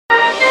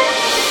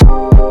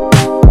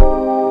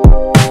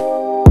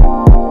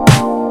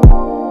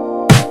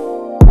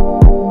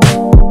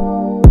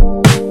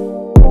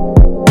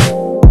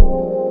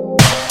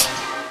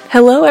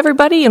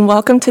everybody, and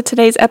welcome to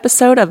today's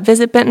episode of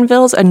Visit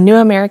Bentonville's A New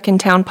American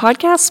Town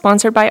podcast,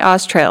 sponsored by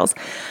Oztrails.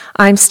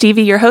 I'm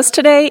Stevie, your host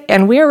today,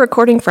 and we are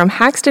recording from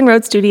Haxton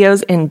Road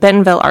Studios in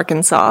Bentonville,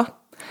 Arkansas.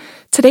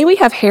 Today we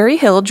have Harry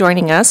Hill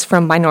joining us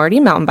from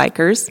Minority Mountain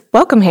Bikers.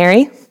 Welcome,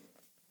 Harry.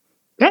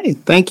 Hey,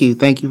 thank you.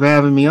 Thank you for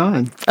having me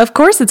on. Of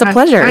course, it's a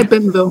pleasure. Hi,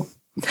 Bentonville.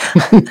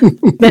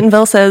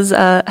 Bentonville says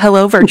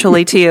hello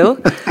virtually to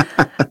you.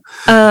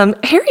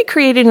 Harry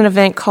created an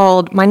event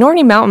called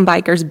Minority Mountain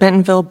Bikers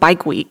Bentonville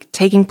Bike Week,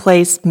 taking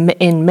place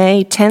in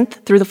May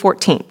 10th through the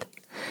 14th.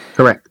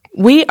 Correct.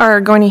 We are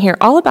going to hear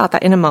all about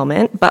that in a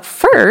moment, but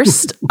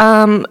first, we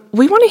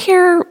want to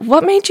hear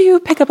what made you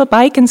pick up a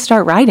bike and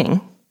start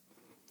riding.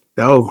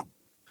 I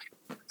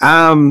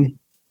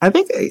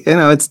think,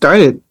 it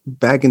started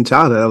back in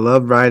childhood. I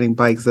loved riding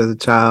bikes as a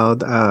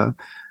child.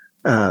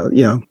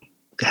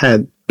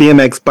 Had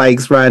BMX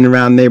bikes riding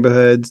around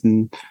neighborhoods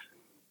and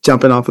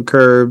jumping off of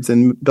curbs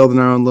and building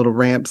our own little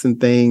ramps and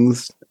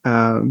things.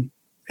 And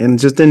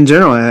just in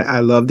general, I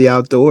love the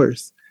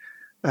outdoors.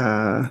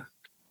 Coming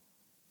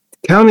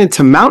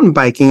into mountain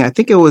biking, I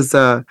think it was,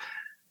 I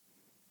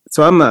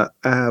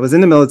was in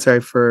the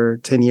military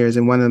for 10 years,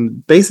 and one of the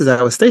bases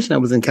I was stationed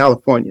at was in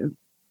California.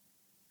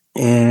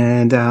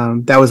 And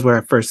that was where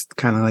I first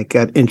kind of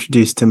got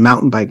introduced to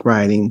mountain bike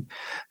riding.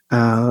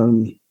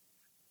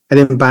 I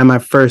didn't buy my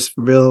first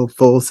real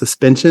full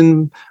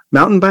suspension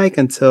mountain bike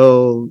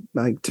until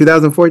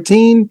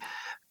 2014.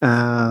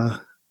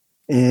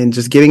 And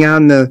just getting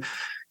out in the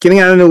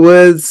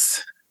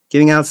woods,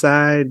 getting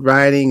outside,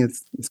 riding,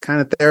 it's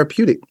kind of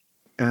therapeutic.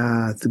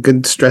 It's a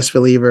good stress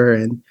reliever.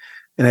 And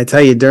I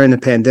tell you, during the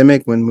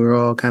pandemic, when we were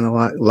all kind of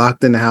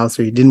locked in the house,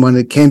 or you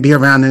can't be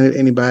around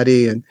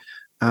anybody, and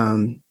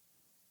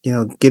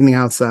getting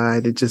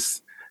outside, it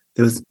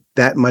was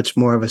that much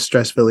more of a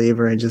stress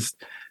reliever, and just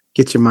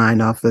get your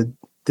mind off of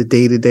the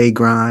day-to-day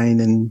grind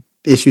and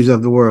issues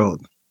of the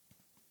world.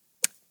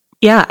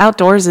 Yeah,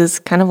 outdoors is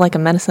kind of like a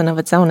medicine of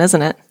its own,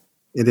 isn't it?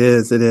 It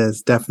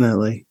is,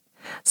 definitely.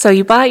 So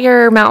you bought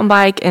your mountain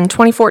bike in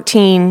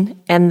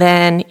 2014, and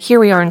then here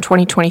we are in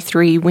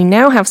 2023. We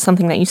now have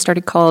something that you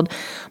started called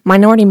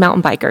Minority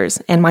Mountain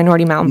Bikers and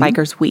Minority Mountain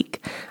Bikers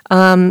Week.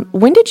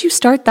 When did you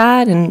start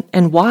that,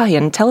 and why?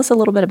 And tell us a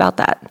little bit about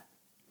that.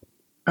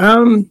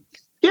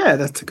 Yeah,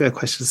 that's a good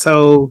question.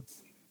 So,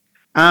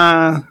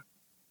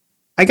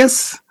 I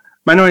guess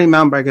Minority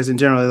Mountain Bikers in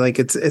general,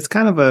 it's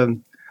kind of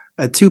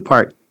a two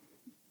parts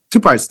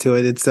to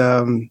it. It's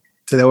to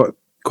the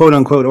quote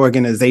unquote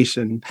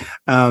organization.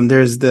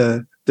 There's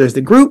the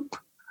group,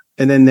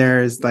 and then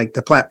there's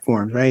the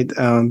platforms, right?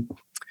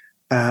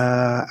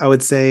 I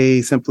would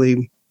say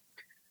simply,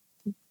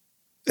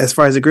 as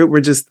far as a group, we're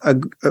just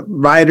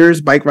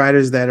bike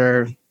riders that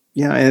are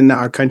in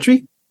our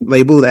country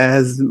labeled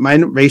as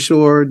racial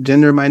or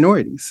gender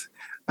minorities.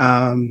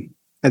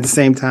 At the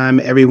same time,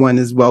 everyone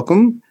is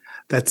welcome.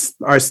 That's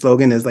our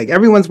slogan, is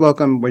everyone's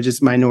welcome. We're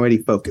just minority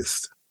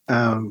focused.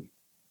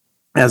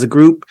 As a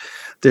group,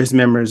 there's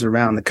members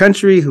around the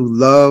country who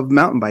love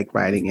mountain bike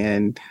riding.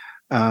 And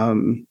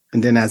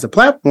then as a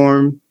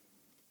platform,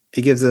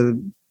 it gives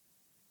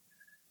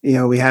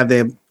we have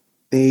the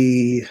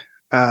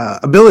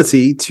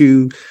ability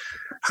to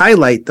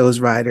highlight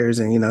those riders.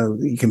 And,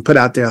 you can put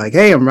out there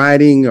hey, I'm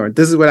riding, or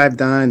this is what I've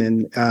done.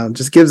 And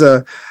just gives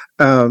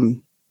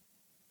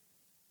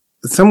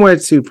somewhere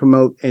to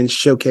promote and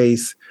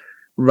showcase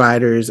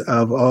riders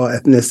of all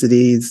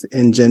ethnicities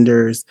and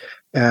genders,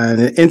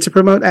 and to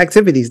promote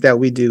activities that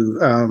we do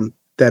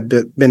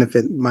that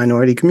benefit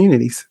minority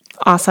communities.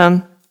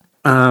 Awesome.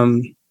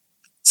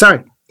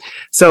 Sorry.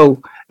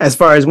 So as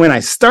far as when I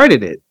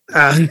started it,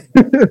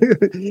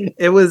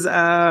 it was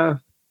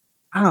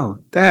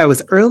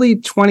was early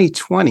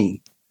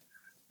 2020.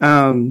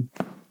 I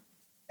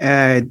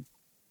had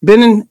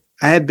been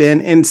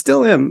and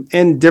still am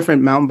in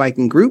different mountain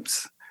biking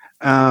groups.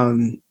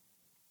 And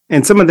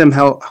some of them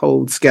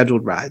hold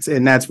scheduled rides,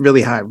 and that's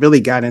really how I really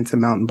got into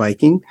mountain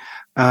biking.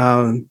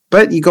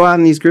 But you go out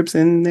in these groups,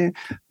 and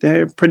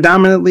they're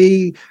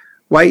predominantly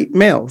white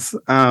males,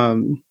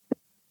 and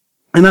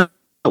I'm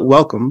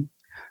welcome.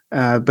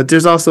 But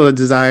there's also a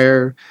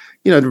desire,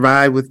 to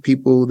ride with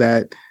people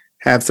that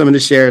have some of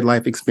the shared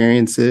life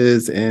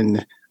experiences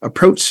and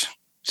approach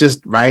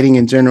just riding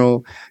in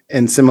general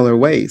in similar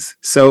ways.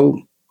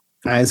 So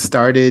I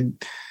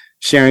started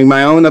sharing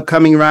my own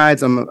upcoming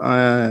rides.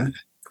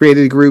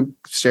 Created a group,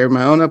 shared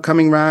my own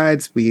upcoming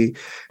rides. We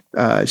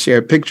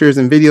shared pictures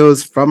and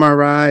videos from our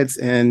rides,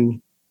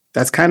 and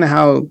that's kind of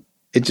how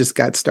it just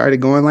got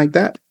started going like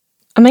that.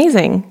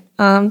 Amazing.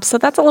 So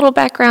that's a little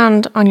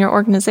background on your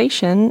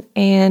organization.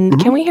 And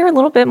Can we hear a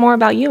little bit more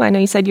about you? I know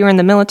you said you were in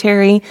the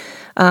military.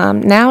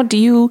 Now, do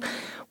you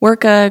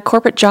work a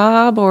corporate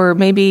job, or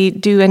maybe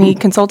do any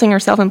consulting or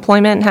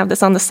self-employment and have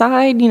this on the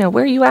side?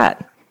 Where are you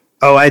at?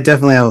 Oh, I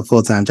definitely have a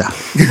full-time job.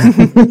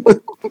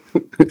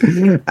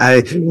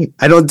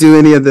 I don't do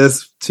any of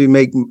this to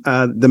make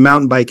the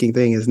mountain biking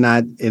thing is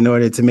not in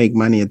order to make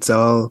money. It's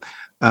all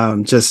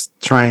just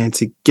trying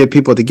to get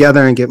people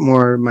together and get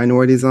more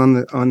minorities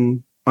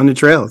on on the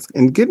trails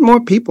and get more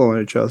people on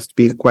the trails, to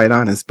be quite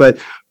honest. But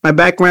my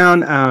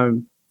background,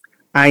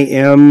 I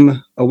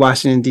am a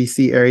Washington,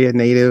 D.C. area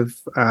native.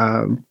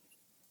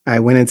 I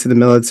went into the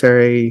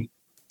military,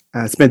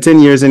 spent 10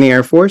 years in the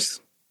Air Force.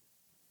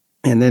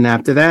 And then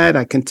after that,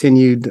 I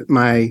continued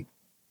my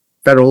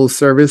federal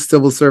service,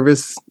 civil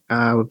service,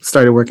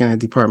 started working at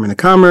the Department of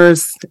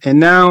Commerce. And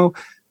now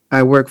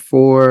I work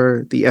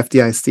for the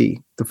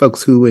FDIC, the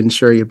folks who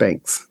insure your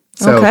banks.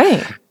 So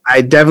okay.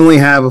 I definitely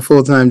have a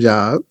full-time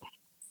job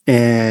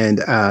and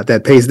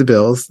that pays the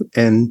bills.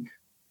 And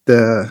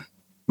the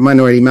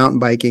minority mountain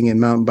biking and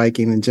mountain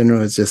biking in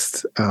general is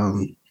just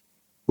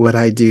what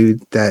I do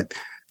that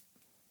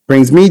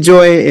brings me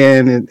joy,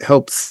 and it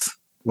helps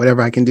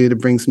whatever I can do to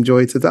bring some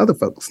joy to the other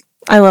folks.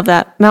 I love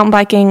that. Mountain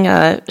biking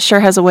sure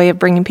has a way of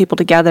bringing people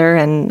together,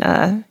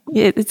 and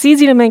it's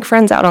easy to make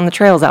friends out on the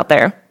trails out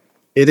there.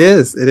 It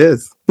is. It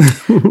is.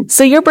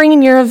 So you're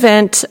bringing your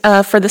event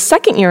for the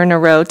second year in a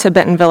row to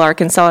Bentonville,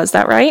 Arkansas. Is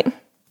that right?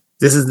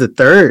 This is the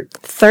third.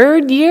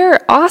 Third year.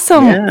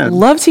 Awesome. Yeah.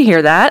 Love to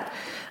hear that.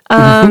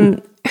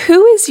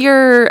 Who is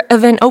your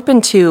event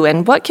open to,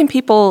 and what can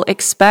people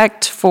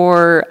expect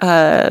for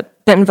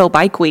Bentonville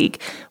Bike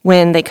Week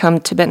when they come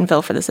to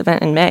Bentonville for this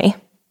event in May?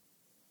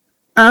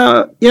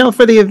 For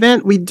the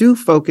event, we do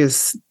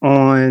focus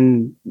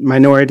on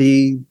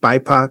minority,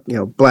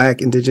 BIPOC,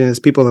 Black, Indigenous,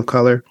 people of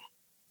color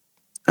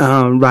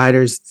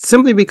riders,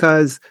 simply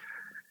because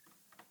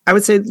I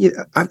would say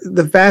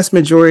the vast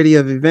majority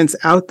of events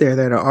out there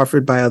that are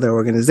offered by other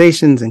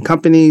organizations and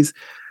companies,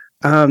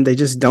 they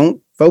just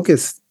don't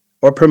focus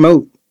or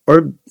promote,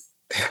 or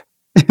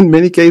in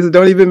many cases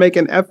don't even make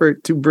an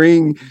effort to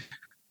bring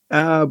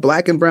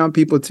Black and brown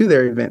people to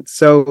their events.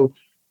 So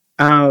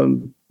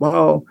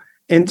while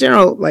in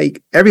general,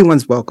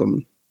 everyone's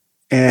welcome,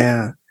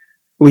 and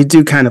we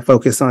do kind of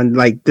focus on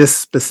this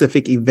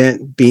specific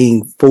event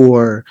being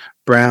for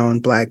brown,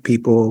 Black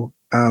people,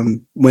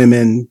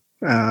 women.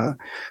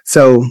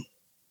 So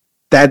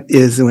that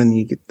is when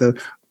you get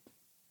the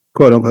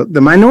quote unquote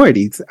the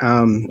minorities.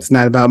 It's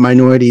not about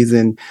minorities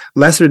and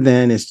lesser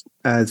than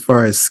as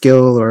far as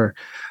skill or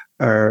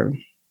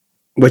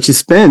what you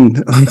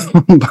spend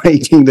on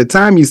biking, the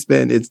time you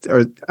spend.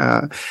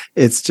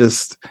 It's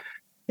just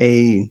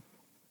a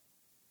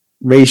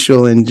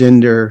racial and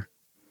gender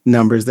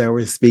numbers that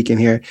we're speaking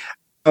here.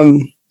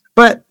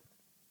 But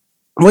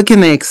what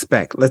can they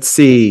expect? Let's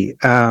see.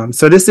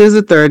 So this is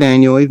a third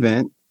annual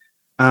event.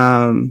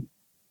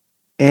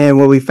 And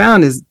what we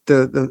found is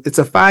it's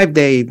a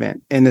 5-day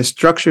event, and the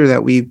structure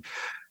that we've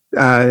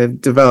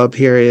developed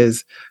here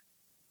is,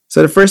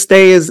 so the first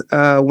day is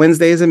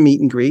Wednesday is a meet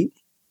and greet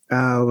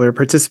where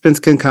participants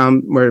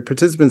come,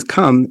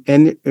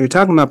 and we're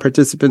talking about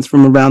participants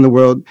from around the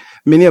world,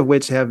 many of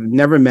which have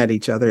never met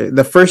each other.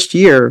 The first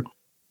year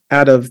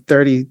out of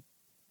 32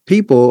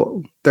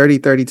 people,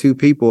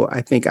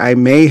 I think I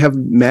may have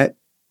met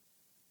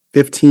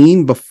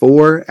 15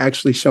 before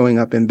actually showing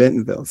up in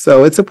Bentonville.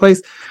 So it's a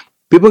place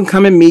people can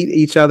come and meet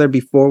each other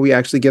before we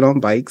actually get on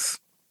bikes.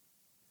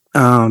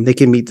 They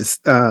can meet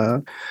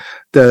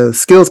the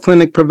skills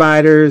clinic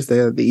providers,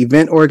 the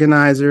event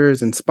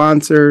organizers and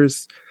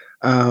sponsors.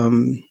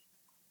 And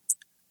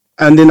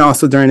then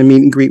also during the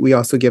meet and greet, we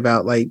also give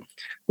out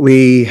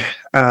we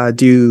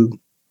do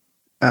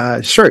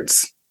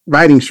shirts,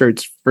 riding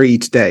shirts for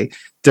each day,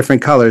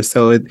 different colors.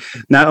 So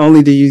not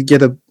only do you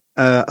get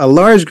a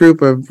large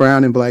group of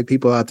brown and Black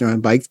people out there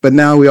on bikes, but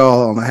now we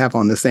all have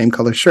on the same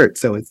color shirt.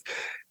 So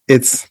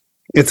it's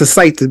a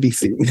sight to be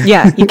seen.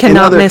 Yeah, you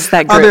cannot miss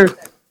that group.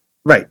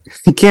 Right.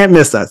 You can't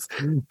miss us.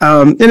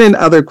 And then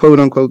other quote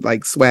unquote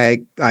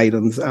swag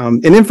items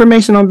and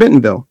information on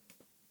Bentonville.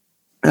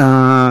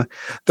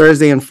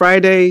 Thursday and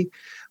Friday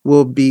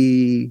will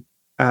be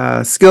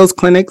skills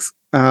clinics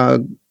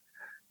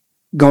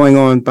going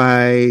on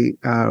by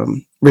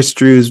Rich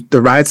Drew's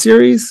The Ride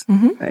Series.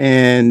 Mm-hmm.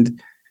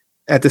 And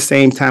at the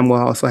same time, we'll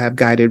also have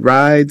guided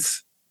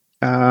rides.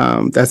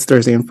 That's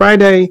Thursday and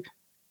Friday.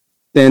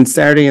 Then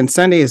Saturday and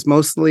Sunday is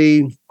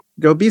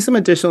there'll be some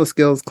additional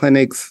skills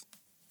clinics,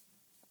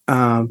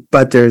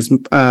 but there's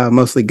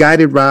mostly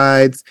guided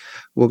rides.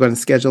 We're going to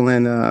schedule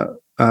in a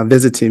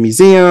visit to a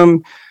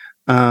museum.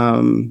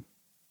 And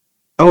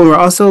we're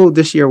also,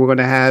 this year, we're going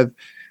to have,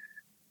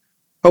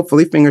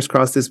 hopefully, fingers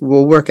crossed, this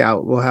will work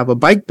out. We'll have a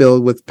bike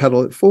build with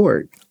Pedal It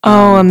Forward.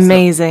 Oh,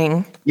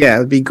 amazing. So, yeah,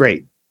 it'd be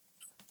great.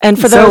 And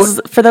for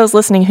those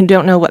listening who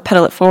don't know what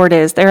Pedal It Forward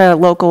is, they're a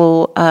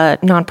local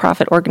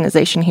nonprofit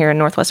organization here in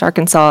Northwest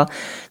Arkansas.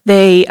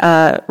 They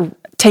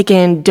take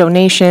in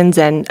donations,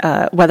 and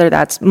whether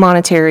that's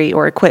monetary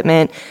or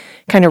equipment,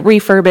 kind of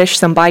refurbish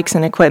some bikes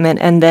and equipment,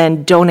 and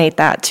then donate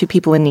that to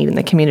people in need in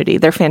the community.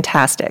 They're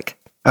fantastic.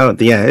 Oh,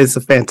 yeah, it's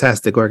a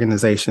fantastic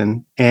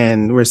organization,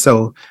 and we're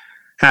so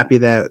happy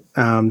that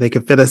they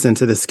could fit us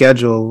into the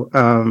schedule.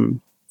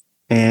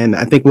 And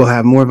I think we'll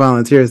have more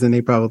volunteers than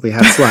they probably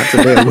have slots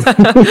available.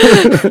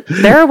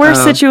 There are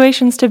worse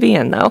situations to be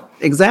in, though.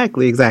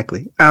 Exactly.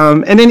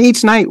 And then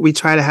each night we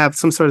try to have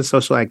some sort of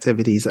social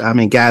activities,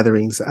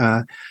 gatherings.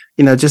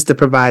 just to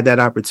provide that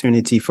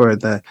opportunity for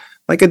the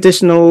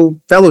additional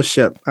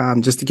fellowship,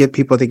 just to get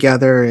people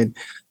together. And,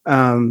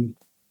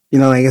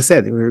 like I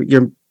said,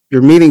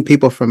 you're meeting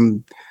people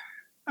from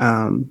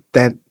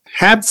that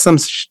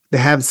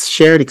have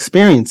shared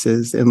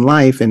experiences in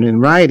life and in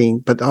writing,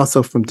 but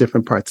also from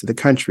different parts of the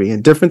country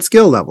and different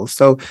skill levels.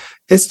 So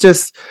it's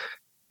just,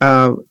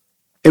 and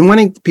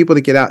wanting people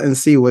to get out and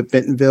see what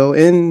Bentonville,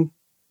 and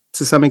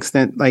to some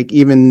extent, like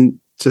even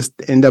just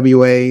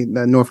NWA,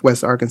 the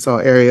Northwest Arkansas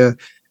area,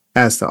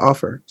 has to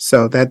offer.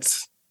 So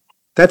that's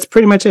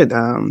pretty much it.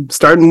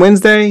 Starting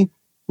Wednesday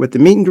with the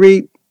meet and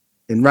greet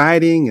and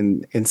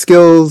writing and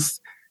skills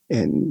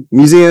and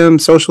museum,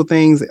 social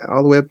things,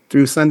 all the way up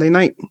through Sunday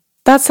night.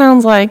 That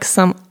sounds like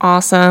some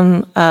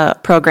awesome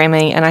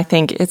programming, and I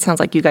think it sounds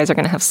like you guys are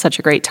going to have such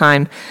a great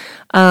time.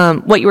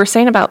 What you were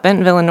saying about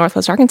Bentonville and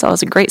Northwest Arkansas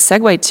is a great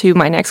segue to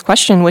my next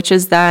question, which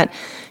is that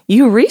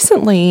you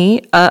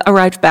recently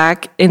arrived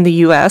back in the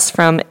U.S.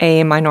 from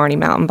a minority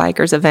mountain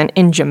bikers event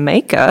in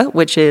Jamaica,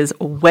 which is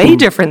way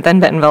different than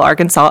Bentonville,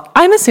 Arkansas.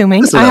 I'm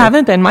assuming. I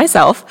haven't been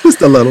myself.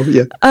 Just a little,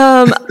 yeah.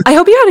 I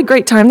hope you had a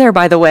great time there,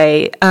 by the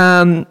way.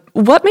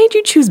 What made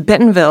you choose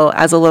Bentonville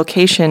as a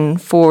location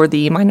for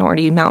the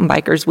Minority Mountain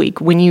Bikers Week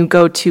when you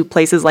go to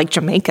places like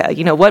Jamaica?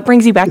 What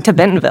brings you back to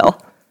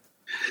Bentonville?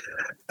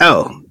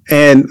 Oh,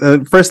 and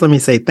first, let me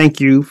say thank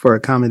you for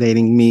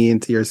accommodating me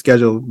into your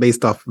schedule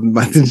based off of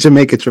my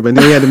Jamaica trip. I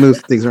know you had to move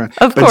things around.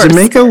 Of course.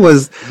 Jamaica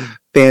was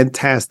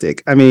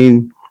fantastic. I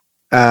mean,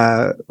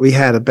 we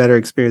had a better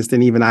experience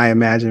than even I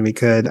imagined we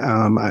could.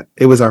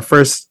 It was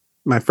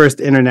my first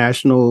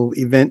international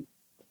event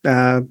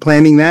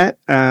planning that,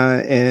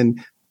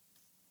 and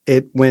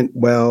it went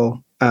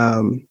well.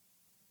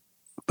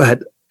 But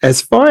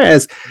as far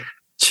as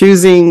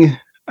choosing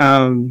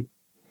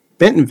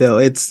Bentonville,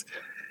 it's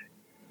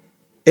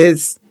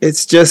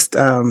just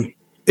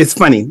it's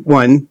funny,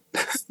 one,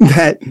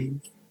 that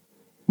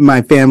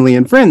my family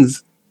and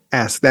friends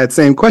ask that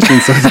same question.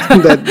 So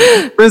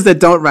that friends that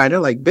don't ride are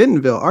like,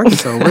 Bentonville,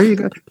 Arkansas, where are you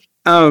going?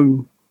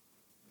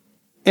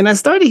 And I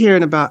started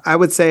hearing about, I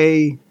would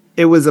say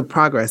it was a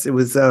progress. It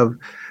was I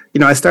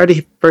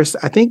started first,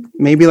 I think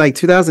maybe like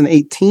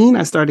 2018,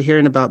 I started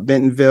hearing about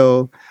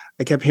Bentonville.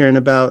 I kept hearing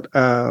how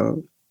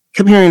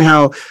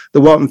the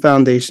Walton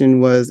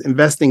Foundation was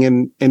investing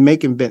in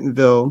making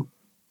Bentonville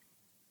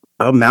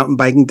a mountain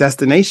biking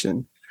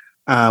destination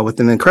with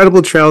an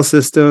incredible trail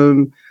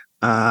system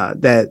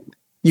that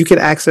you could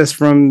access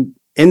from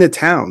in the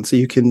town. So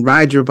you can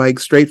ride your bike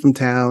straight from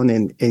town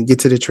and get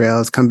to the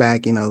trails, come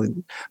back.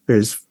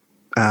 There's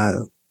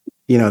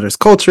there's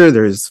culture,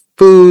 there's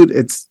food.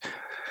 It's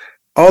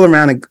all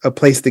around a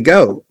place to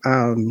go.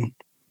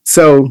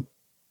 So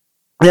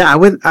yeah,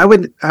 I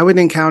would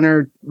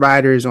encounter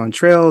riders on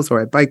trails or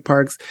at bike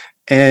parks,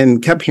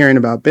 and kept hearing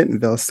about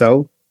Bentonville.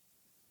 So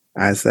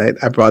I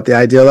brought the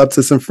idea up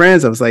to some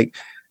friends. I was like,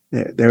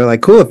 they were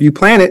like, cool, if you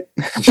plan it.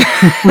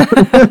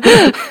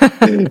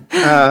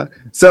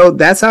 So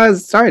that's how it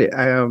started.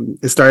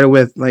 It started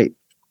with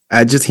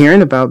just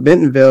hearing about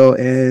Bentonville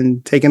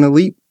and taking a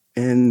leap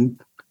and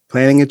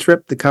planning a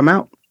trip to come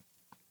out.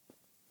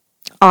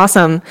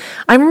 Awesome.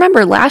 I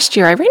remember last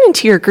year I ran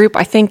into your group,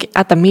 I think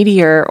at the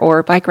Meteor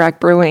or Bike Rack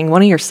Brewing,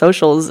 one of your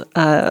socials.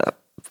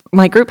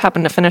 My group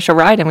happened to finish a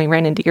ride and we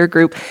ran into your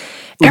group.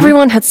 Mm-hmm.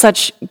 Everyone had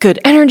such good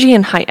energy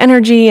and high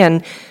energy,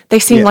 and they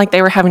seemed like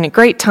they were having a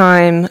great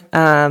time.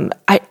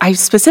 I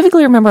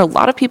specifically remember a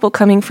lot of people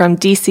coming from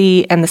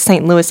DC and the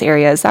St. Louis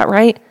area. Is that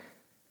right?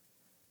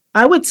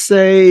 I would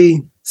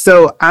say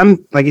so.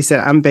 Like you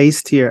said, I'm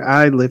based here.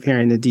 I live here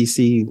in the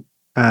DC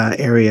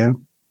area,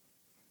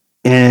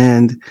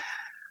 and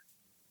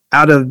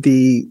out of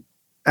the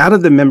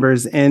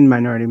members in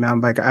Minority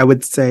Mountain Biker, I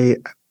would say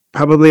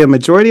probably a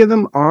majority of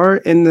them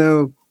are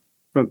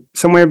from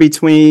somewhere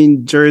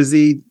between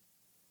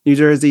New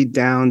Jersey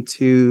down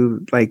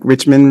to like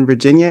Richmond,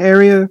 Virginia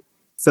area.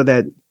 So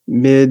that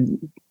mid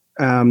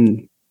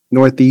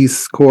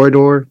northeast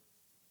corridor.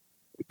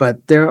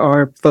 But there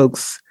are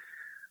folks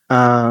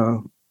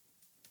from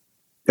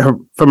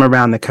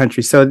around the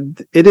country. So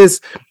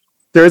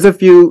there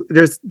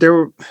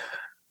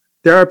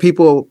are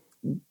people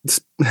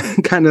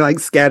kind of like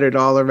scattered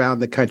all around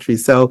the country.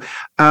 So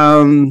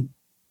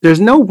there's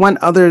no one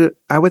other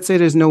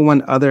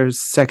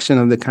section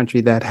of the country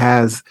that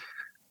has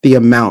the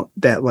amount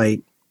that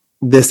like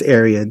this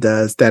area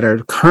does that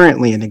are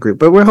currently in the group,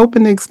 but we're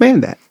hoping to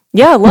expand that.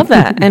 Yeah, I love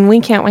that. And we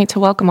can't wait to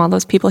welcome all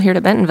those people here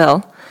to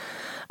Bentonville.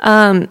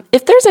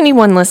 If there's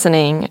anyone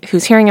listening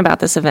who's hearing about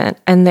this event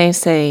and they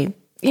say,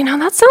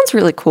 that sounds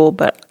really cool,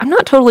 but I'm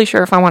not totally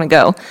sure if I want to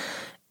go.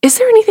 Is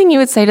there anything you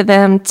would say to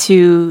them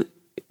to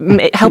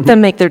help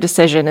them make their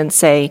decision and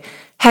say,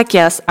 heck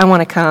yes, I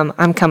want to come.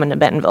 I'm coming to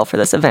Bentonville for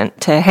this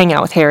event to hang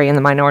out with Harry and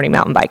the Minority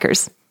Mountain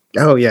Bikers?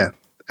 Oh, yeah.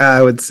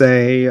 I would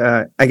say,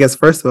 I guess,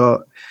 first of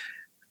all,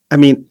 I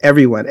mean,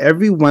 every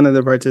one of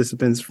the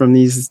participants from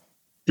these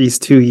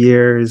 2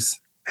 years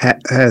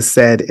has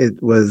said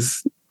it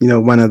was,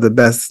 one of the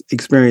best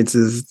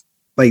experiences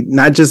like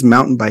not just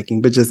mountain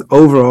biking, but just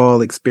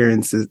overall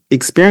experiences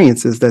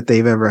that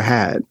they've ever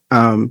had.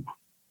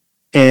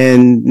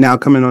 And now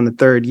coming on the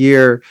third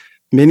year,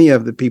 many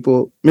of the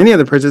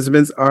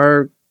participants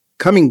are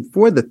coming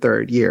for the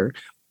third year.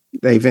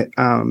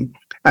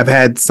 I've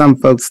had some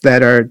folks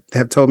that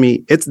have told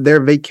me it's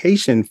their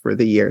vacation for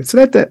the year.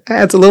 So that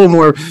adds a little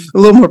more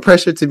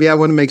pressure to me. I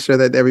want to make sure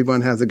that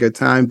everyone has a good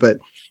time, but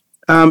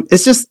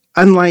it's just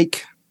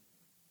unlike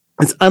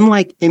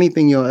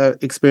anything you'll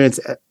experience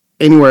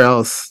anywhere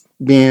else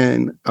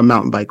being a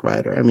mountain bike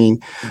rider. I mean,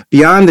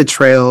 beyond the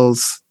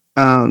trails,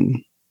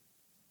 the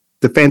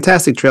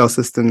fantastic trail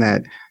system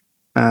that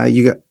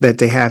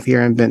they have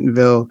here in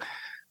Bentonville,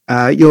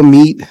 you'll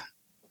meet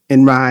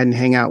and ride and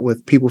hang out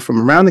with people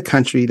from around the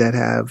country that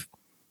have,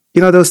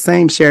 those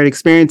same shared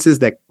experiences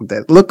that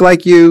look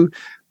like you.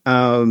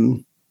 As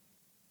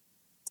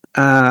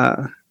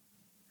I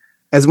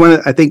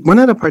think one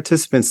of the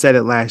participants said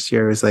it last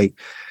year, is like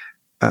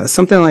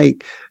something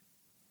like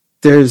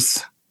you'll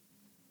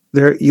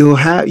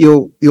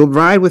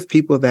ride with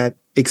people that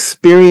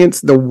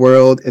experience the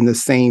world in the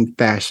same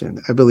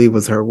fashion, I believe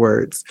was her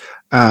words.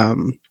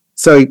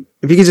 So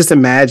if you could just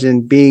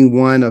imagine being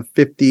one of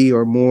 50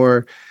 or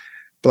more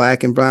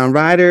Black and brown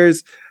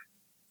riders,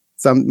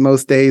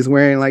 most days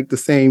wearing like the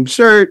same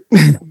shirt,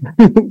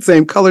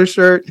 same color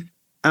shirt.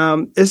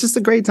 It's just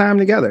a great time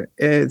together.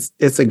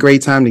 It's a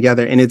great time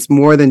together, and it's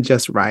more than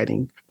just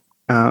riding.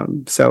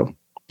 So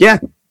yeah,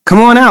 come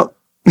on out.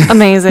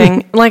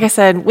 Amazing. Like I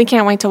said, we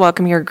can't wait to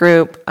welcome your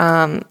group.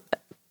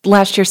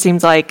 Last year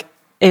seems like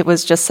it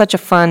was just such a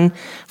fun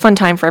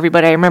time for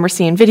everybody. I remember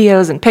seeing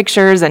videos and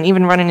pictures and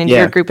even running into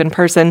your group in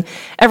person.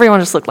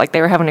 Everyone just looked like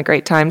they were having a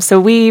great time. So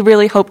we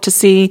really hope to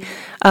see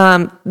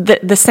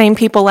the same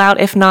people out,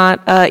 if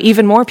not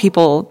even more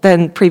people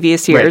than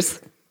previous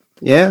years.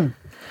 Right.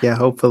 Yeah.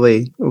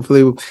 Hopefully,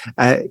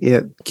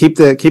 keep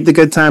the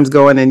good times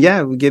going, and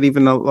we get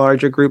even a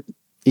larger group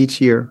each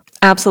year.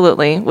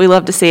 Absolutely. We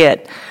love to see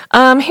it.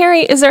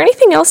 Harry, is there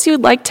anything else you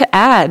would like to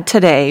add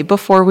today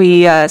before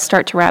we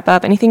start to wrap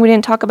up? Anything we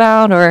didn't talk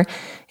about, or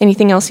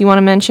anything else you want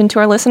to mention to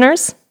our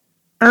listeners?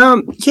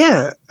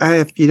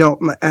 If you don't,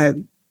 that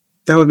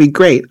would be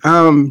great.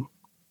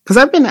 Because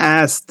I've been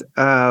asked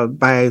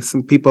by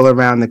some people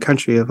around the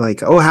country of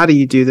like, oh, how do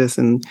you do this?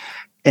 And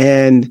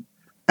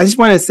I just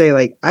want to say,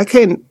 like, I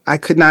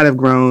could not have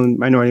grown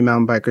Minority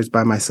Mountain Bikers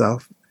by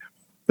myself.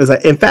 Because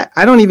in fact,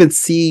 I don't even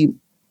see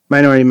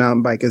Minority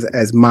Mountain Bike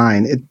as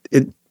mine.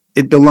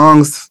 It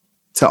belongs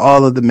to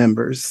all of the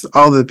members,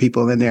 all of the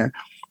people in there.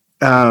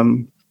 I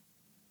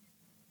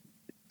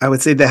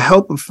would say the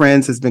help of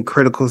friends has been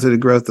critical to the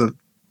growth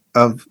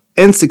of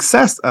and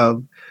success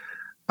of,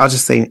 I'll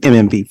just say,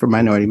 MMB for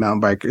Minority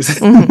Mountain Bikers.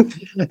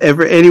 Mm-hmm. And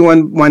for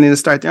anyone wanting to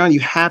start their own,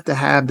 you have to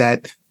have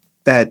that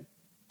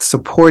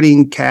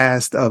supporting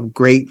cast of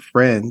great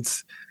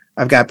friends.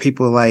 I've got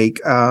people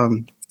like,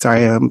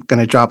 sorry, I'm going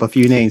to drop a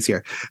few names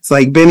here. It's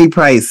like Benny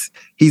Price.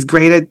 He's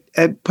great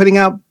at putting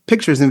out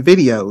pictures and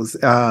videos.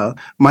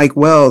 Mike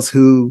Wells,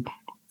 who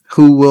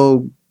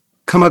will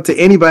come up to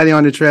anybody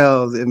on the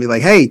trails and be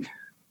like, hey,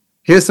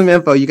 here's some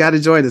info. You got to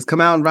join us.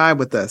 Come out and ride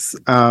with us.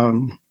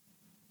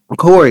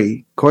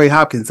 Corey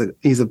Hopkins,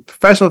 he's a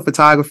professional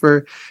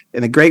photographer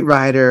and a great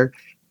rider.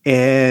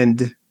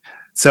 And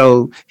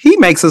so he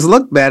makes us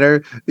look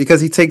better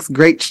because he takes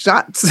great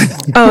shots.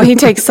 Oh, he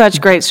takes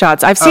such great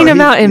shots. I've seen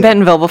him out in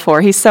Bentonville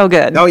before. He's so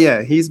good. Oh,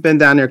 yeah. He's been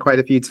down there quite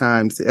a few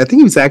times. I think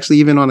he was actually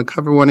even on the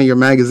cover of one of your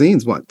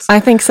magazines once. I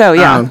think so,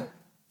 yeah.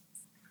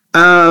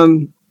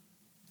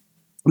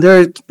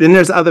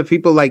 There's other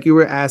people like you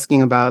were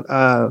asking about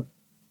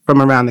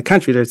from around the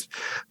country.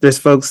 There's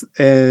folks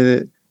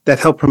that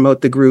help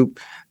promote the group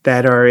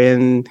that are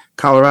in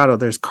Colorado.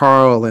 There's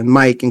Carl and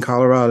Mike in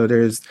Colorado.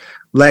 There's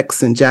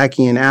Lex and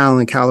Jackie and Al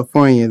in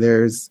California.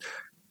 There's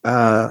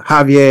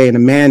Javier and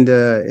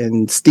Amanda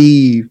and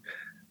Steve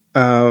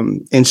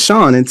and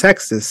Sean in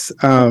Texas.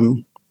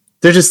 They're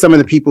just some of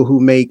the people who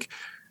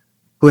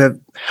have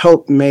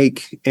helped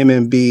make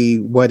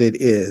MMB what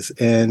it is.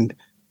 And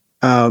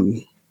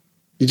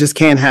you just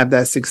can't have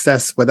that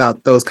success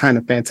without those kind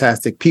of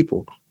fantastic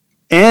people.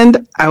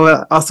 And I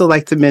would also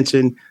like to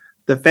mention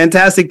the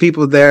fantastic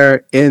people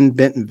there in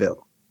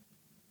Bentonville.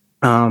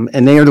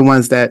 And they are the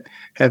ones that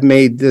have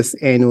made this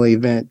annual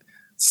event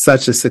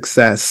such a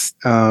success.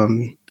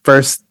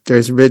 First,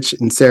 there's Rich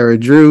and Sarah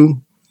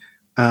Drew,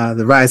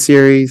 the Ride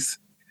Series.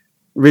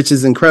 Rich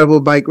is an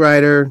incredible bike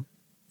rider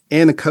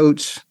and a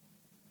coach.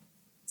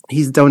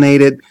 He's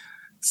donated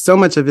so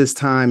much of his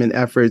time and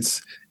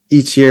efforts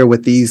each year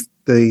with these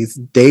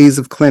days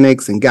of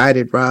clinics and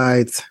guided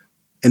rides.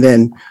 And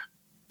then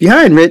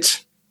behind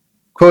Rich,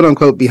 quote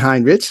unquote,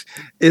 behind Rich,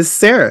 is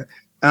Sarah.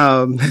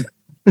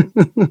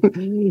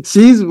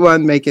 She's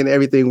one making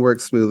everything work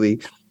smoothly.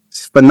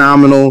 She's a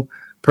phenomenal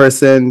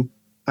person.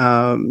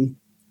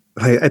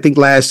 I think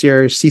last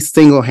year she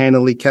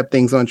single-handedly kept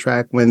things on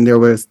track when there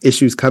was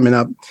issues coming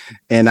up,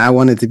 and I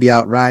wanted to be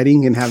out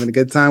riding and having a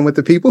good time with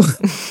the people.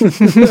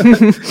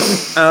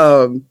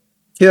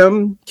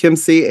 Kim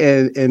C,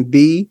 and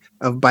B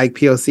of Bike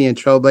POC and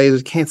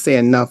Trailblazers. Can't say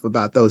enough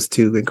about those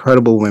two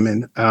incredible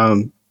women.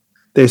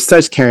 They're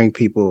such caring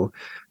people.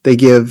 They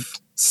give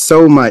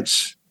so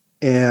much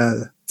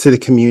to the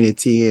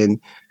community, and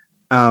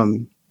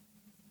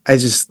I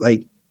just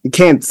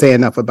can't say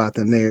enough about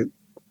them. They're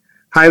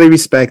highly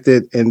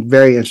respected and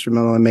very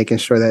instrumental in making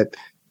sure that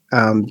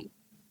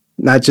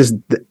not just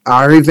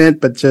our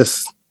event, but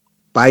just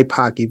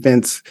BIPOC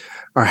events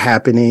are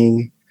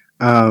happening.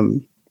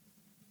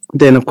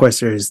 Then, of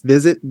course, there's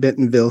Visit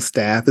Bentonville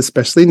staff,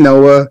 especially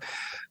Noah.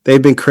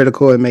 They've been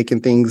critical in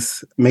making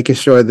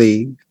sure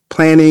the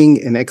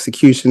planning and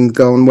execution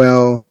going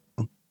well.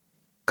 A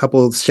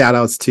couple of shout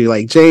outs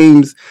to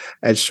James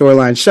at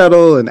Shoreline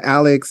Shuttle and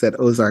Alex at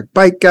Ozark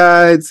Bike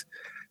Guides.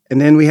 And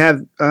then we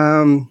have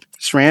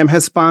SRAM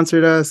has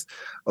sponsored us.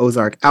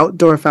 Ozark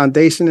Outdoor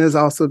Foundation has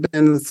also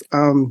been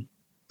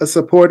a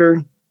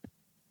supporter.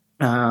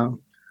 I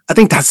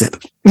think that's it.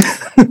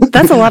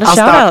 That's a lot of shout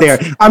outs. There.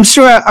 I'm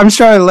sure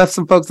I left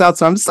some folks out,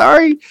 so I'm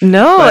sorry.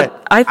 No,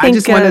 but I think I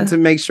just wanted to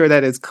make sure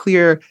that it's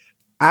clear.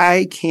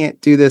 I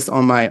can't do this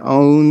on my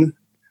own.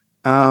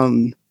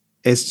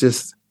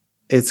 It's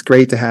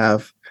great to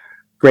have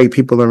great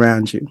people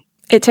around you.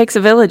 It takes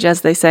a village,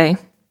 as they say.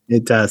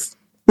 It does.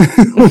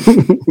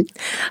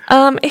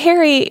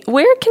 Harry,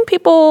 where can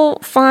people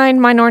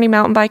find Minority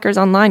Mountain Bikers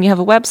online? You have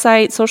a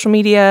website, social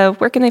media.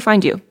 Where can they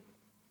find you?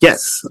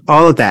 Yes,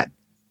 all of that.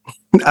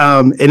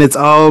 And it's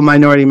all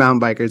Minority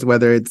Mountain Bikers,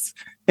 whether it's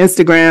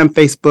Instagram,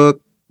 Facebook,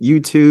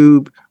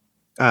 YouTube,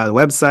 the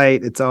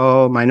website. It's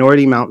all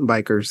Minority Mountain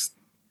Bikers.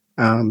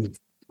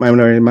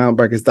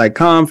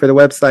 MinorityMountainBikers.com for the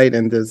website,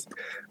 and there's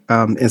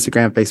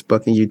Instagram,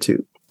 Facebook, and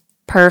YouTube.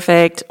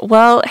 Perfect.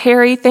 Well,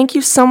 Harry, thank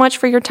you so much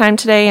for your time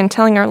today and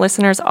telling our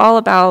listeners all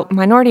about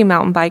Minority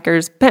Mountain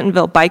Bikers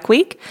Bentonville Bike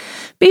Week.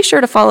 Be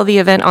sure to follow the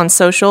event on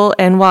social,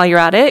 and while you're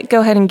at it,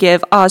 go ahead and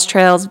give Oz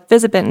Trails,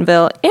 Visit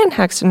Bentonville, and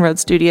Haxton Road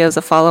Studios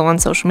a follow on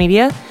social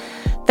media.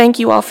 Thank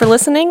you all for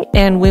listening,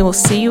 and we will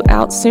see you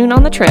out soon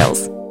on the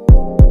trails.